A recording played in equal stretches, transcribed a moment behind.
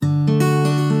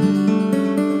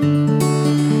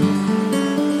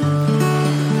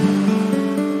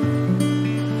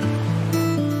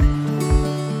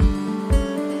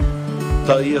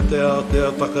ia te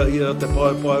taka ia te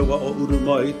pai wa o uru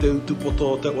mai te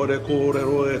utupoto te ore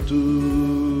kōrero e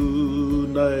tū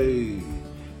nei.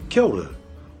 Kia ora.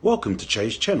 Welcome to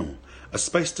Chay's Channel, a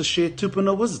space to share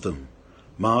tupuna wisdom,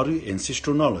 Māori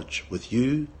ancestral knowledge with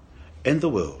you and the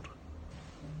world.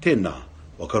 Tēnā,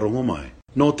 wakarongo mai.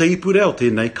 No te ipureo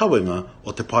tēnei kawenga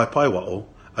o te pai wao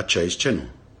a Chay's Channel.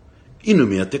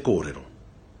 Inumia te kōrero.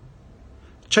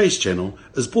 Chay's Channel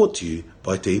is brought to you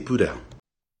by Te Ipureo.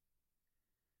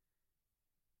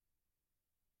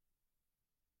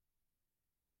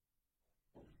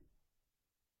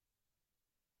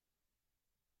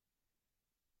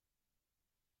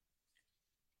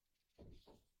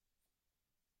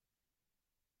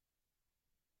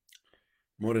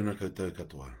 Morena koutou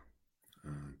katoa.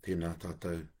 Tēnā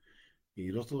tātou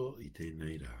I roto I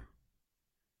tēnei rā.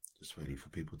 Just waiting for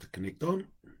people to connect on.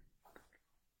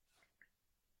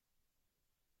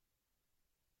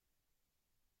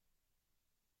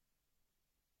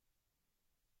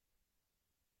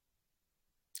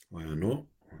 Wai anō,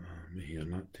 mihi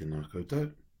ana, tēnā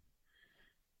koutou.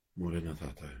 Morena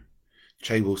tātou.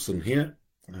 Chay Wilson here,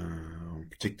 on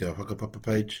Protect Our Whakapapa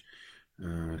page,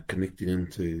 connecting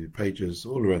into pages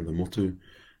all around the motu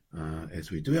as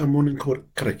we do our morning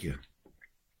karakia.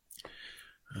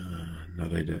 Nā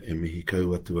reira, e mihi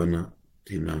kau atu ana,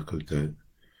 tēnā koutou,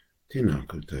 tēnā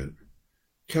koutou.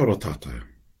 Kia ora tātou.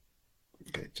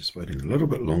 Okay, just waiting a little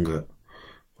bit longer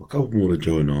for a couple more to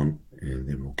join on, and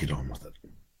then we'll get on with it.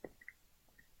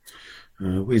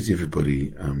 Where's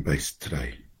everybody based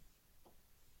today?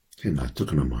 Tēnā,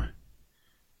 tukuna mai.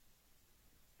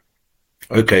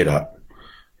 Okay rā,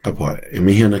 ka pai, e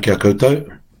mihi ana kia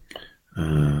koutou.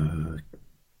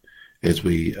 As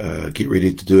we get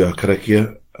ready to do our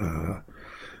karakia,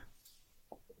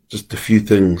 just a few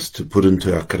things to put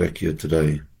into our karakia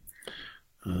today.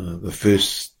 The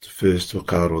first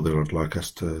whakaaro that I'd like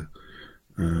us to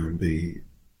be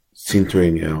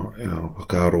centering our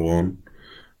whakaaro on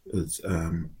is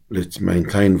let's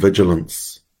maintain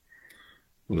vigilance.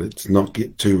 Let's not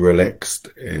get too relaxed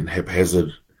and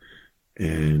haphazard,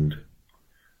 and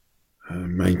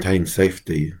maintain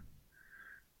safety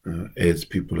as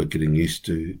people are getting used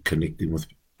to connecting with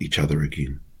each other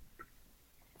again.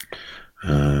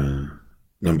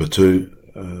 Number two,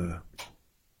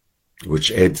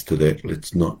 which adds to that,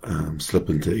 let's not slip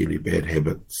into any bad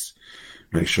habits.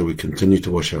 Make sure we continue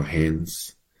to wash our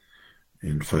hands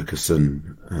and focus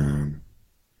in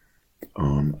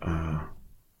on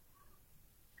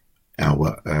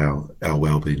our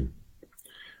well-being.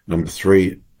 Number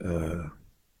three,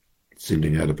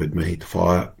 sending out a big mihi to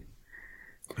fire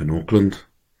in Auckland,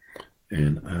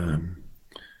 and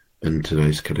in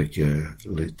today's karakia,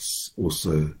 let's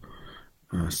also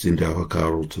send our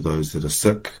whakaaro to those that are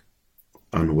sick,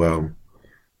 unwell,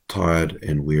 tired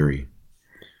and weary,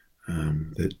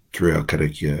 that through our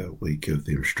karakia we give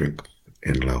them strength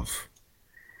and love,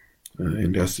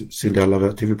 and send our love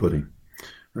out to everybody.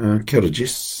 Kia ora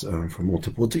Jess from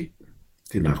Otepoti,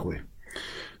 tēnā koe.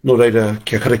 Nō reira,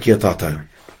 kia karakia tātou.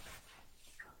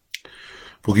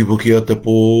 Puki a te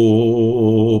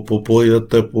poi a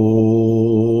te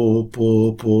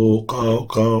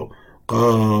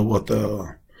ka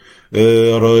wata.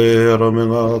 E ara me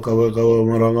ngā kawa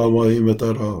maranga mai me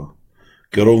tara.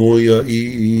 Kia rongo ia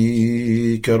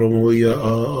kia rongo ia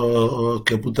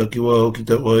kia putaki wao ki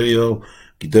te wai au,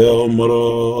 ki te ao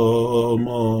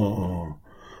marama.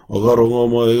 Wakarongo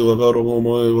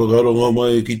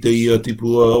mai ki te ia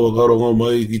tipua, wakarongo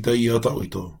mai ki te ia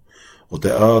tauito. O te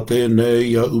a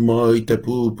tēnei ia umai te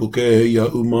pūpuke,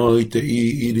 ia umai te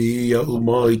iiri, ia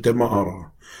umai te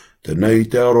maara. Tēnei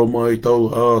te aro mai tau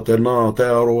a tēnā te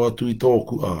aro atu I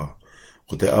tōku a.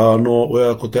 Ko te āno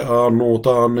oea, ko te āno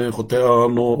tāne, ko te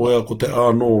āno oea, ko te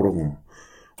āno rongo.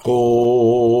 Ko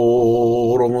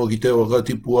rongo ki te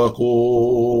wakatipua, ko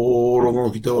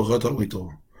rongo ki te wakatawito.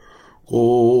 Ko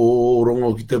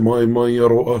rongo ki te mai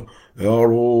aroa, e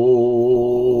aroa.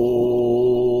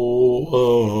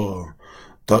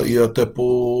 Ta ia te pō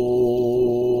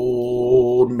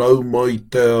nau mai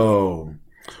te ao.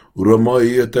 Ura mai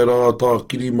e te rā, tā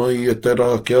kiri mai e te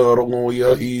rā, kia rongo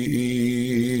ia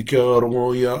kia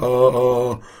rongo ia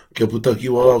kia putaki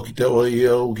wā ki te wai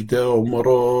au, ki te ao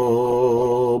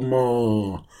marama.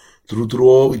 Turuturu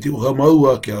au I te uha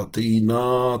maua kia tīnā,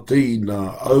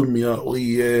 aumia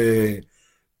oi e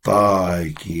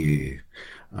tai ki.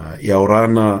 Ia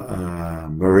orana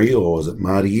Marie, or was it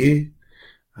Marie?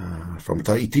 From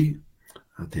Tahiti,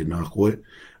 tēnā koe.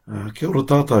 Kia ora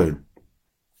tātou.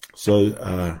 So,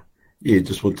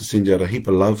 just want to send out a heap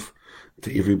of love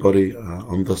to everybody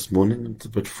on this morning. It's a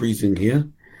bit freezing here,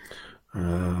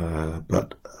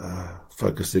 but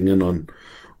focusing in on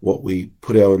what we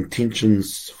put our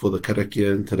intentions for the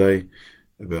karakia in today,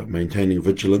 about maintaining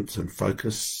vigilance and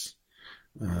focus,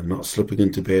 not slipping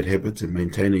into bad habits and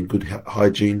maintaining good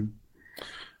hygiene,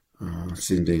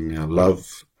 sending our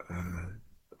love,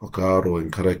 whakaaro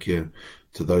and karakia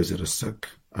to those that are sick,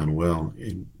 unwell,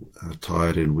 and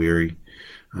tired and weary.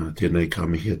 Tēnei ka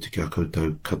mihi te kia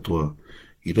koutou katoa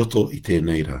I roto I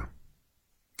tēnei rā.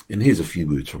 And here's a few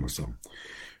words from a song.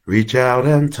 Reach out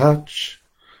and touch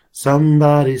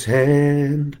somebody's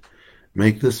hand.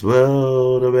 Make this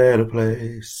world a better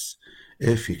place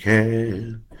if you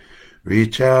can.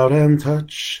 Reach out and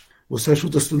touch, with social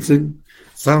distancing,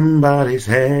 somebody's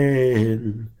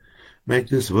hand. Make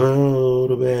this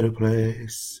world a better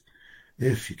place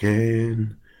if you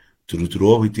can.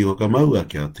 Turuturu ohi te hoka maua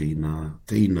kia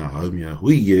tīna haumia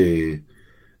hui e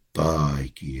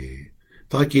taiki e.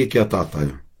 Taiki e kia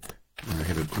tātou.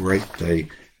 Have a great day.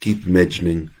 Keep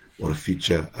imagining what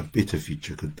a better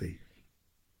future could be.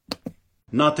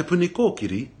 Nā Te Puni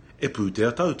Kōkiri e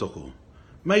pūtea tautoko.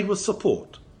 Made with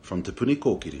support from Te Puni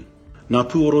Kōkiri. Nā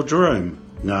Puoro Jerome,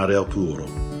 ngā reo Puoro.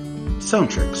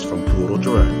 Soundtracks from Puoro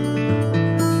Jerome.